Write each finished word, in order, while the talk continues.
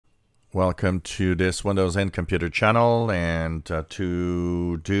Welcome to this Windows and Computer channel, and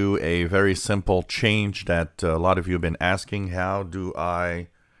to do a very simple change that a lot of you have been asking, how do I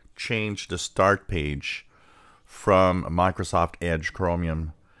change the start page from Microsoft Edge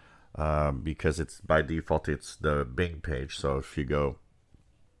Chromium, because it's by default it's the Bing page. So if you go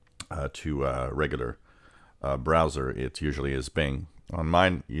to a regular browser, it usually is Bing. On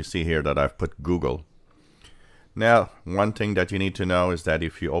mine, you see here that I've put Google. Now, one thing that you need to know is that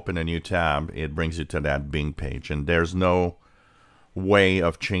if you open a new tab, it brings you to that Bing page, and there's no way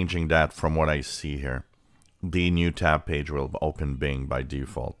of changing that from what I see here. The new tab page will open Bing by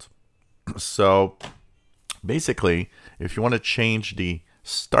default. So basically, if you want to change the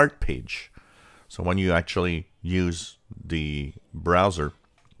start page, so when you actually use the browser,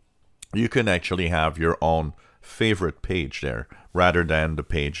 you can actually have your own favorite page there rather than the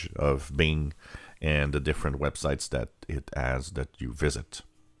page of Bing and the different websites that it has that you visit.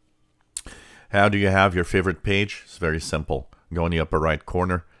 How do you have your favorite page? It's very simple. Go in the upper right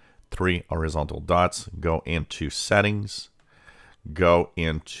corner, 3 horizontal dots, go into settings, go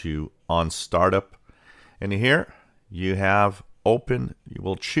into on startup, and here you have open, you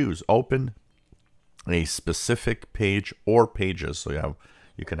will choose open a specific page or pages. So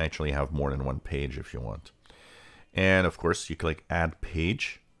you can actually have more than one page if you want. And of course you click add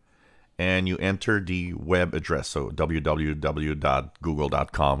page, and you enter the web address, so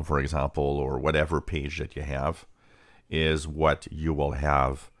www.google.com, for example, or whatever page that you have is what you will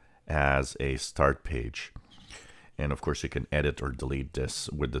have as a start page. And of course, you can edit or delete this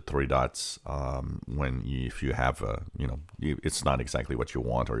with the 3 dots if you have it's not exactly what you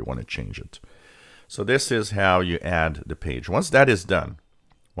want or you want to change it. So this is how you add the page. Once that is done,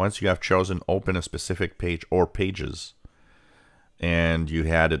 once you have chosen open a specific page or pages, and you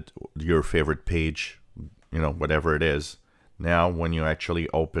added your favorite page, whatever it is. Now, when you actually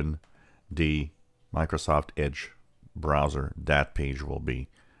open the Microsoft Edge browser, that page will be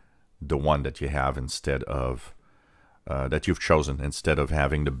the one that you have instead of, that you've chosen, instead of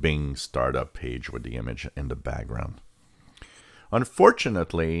having the Bing startup page with the image in the background.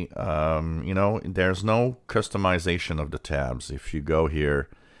 Unfortunately, there's no customization of the tabs. If you go here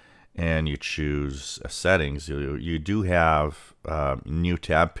and you choose settings, you do have new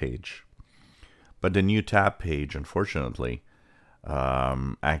tab page, but the new tab page, unfortunately,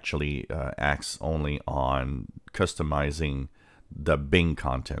 actually acts only on customizing the Bing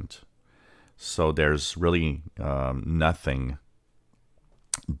content. So there's really nothing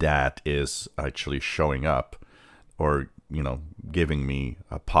that is actually showing up or giving me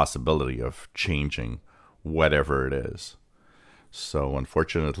a possibility of changing whatever it is. So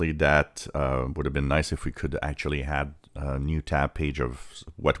unfortunately, that would have been nice if we could actually had a new tab page of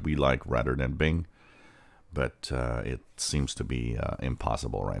what we like rather than Bing, but it seems to be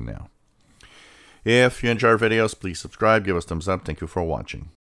impossible right now. If you enjoy our videos, please subscribe, give us a thumbs up. Thank you for watching.